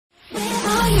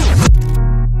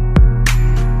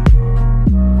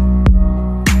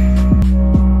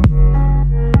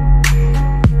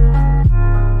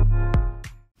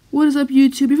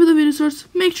YouTube? Before the video starts,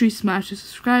 make sure you smash the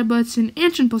subscribe button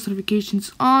and turn post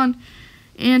notifications on.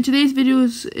 And today's video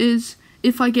is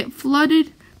if I get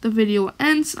flooded, the video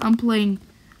ends. I'm playing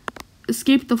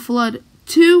Escape the Flood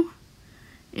 2,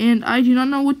 and I do not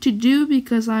know what to do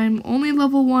because I'm only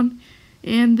level 1,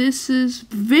 and this is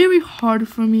very hard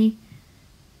for me.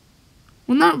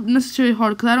 Well, not necessarily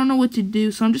hard because I don't know what to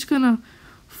do, so I'm just gonna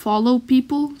follow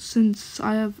people since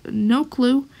I have no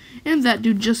clue. And that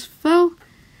dude just fell,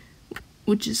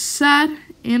 which is sad,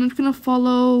 and I'm gonna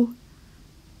follow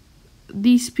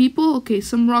these people. Okay,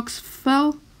 some rocks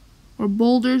fell, or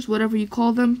boulders, whatever you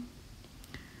call them,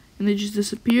 and they just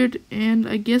disappeared. And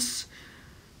I guess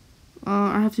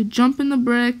I have to jump in the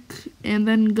brick and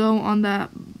then go on that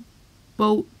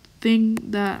boat thing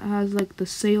that has like the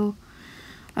sail.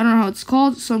 I don't know how it's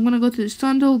called, so I'm gonna go to this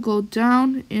tunnel, go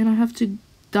down, and I have to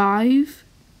dive.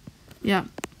 Yeah,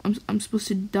 I'm supposed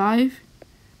to dive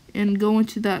and go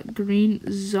into that green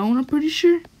zone, I'm pretty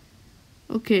sure.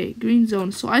 Okay, green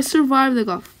zone. So I survived. I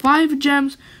got 5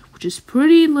 gems, which is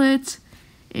pretty lit,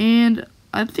 and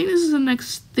I think this is the next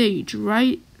stage,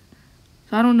 right?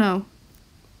 I don't know.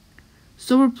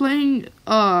 So we're playing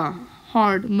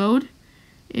hard mode,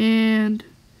 and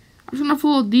I'm just gonna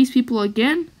follow these people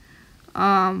again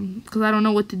because I don't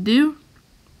know what to do.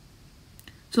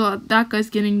 So that guy's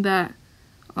getting that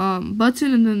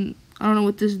button, and then I don't know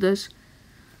what this does.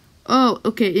 Oh,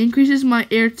 okay, it increases my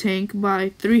air tank by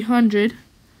 300,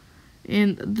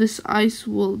 and this ice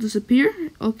will disappear.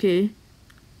 Okay,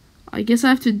 I guess I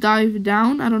have to dive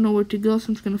down. I don't know where to go, so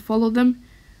I'm just gonna follow them.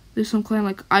 There's some kind of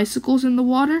like icicles in the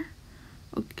water.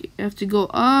 Okay, I have to go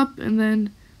up, and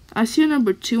then I see a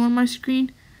number 2 on my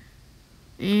screen,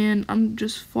 and I'm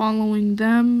just following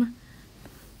them.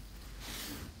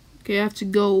 Okay, I have to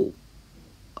go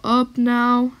up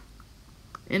now,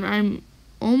 and I'm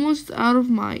almost out of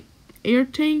my air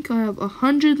tank. I have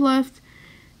 100 left,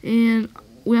 and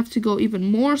we have to go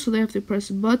even more, so they have to press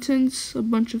buttons, a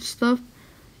bunch of stuff,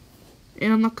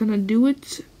 and I'm not gonna do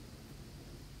it.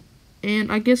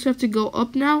 And I guess we have to go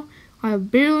up now. I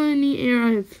have barely any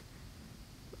air.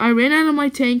 I ran out of my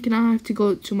tank, and I have to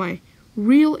go to my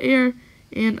real air,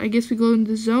 and I guess we go in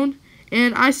the zone,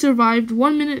 and I survived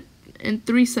 1 minute and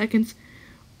 3 seconds,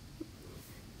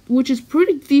 which is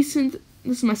pretty decent.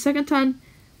 This is my second time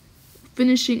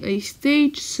finishing a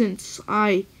stage since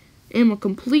I am a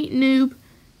complete noob,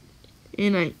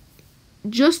 and I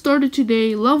just started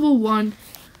today, level 1,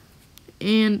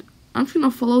 and I'm just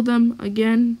gonna follow them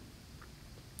again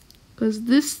because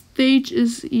this stage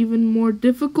is even more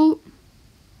difficult.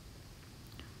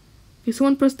 Okay,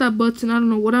 someone pressed that button. I don't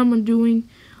know what I'm doing.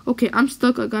 Okay, I'm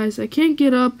stuck, guys. I can't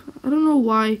get up. I don't know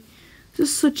why. This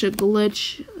is such a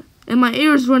glitch, and my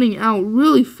air is running out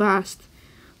really fast,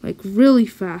 like really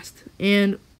fast.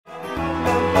 And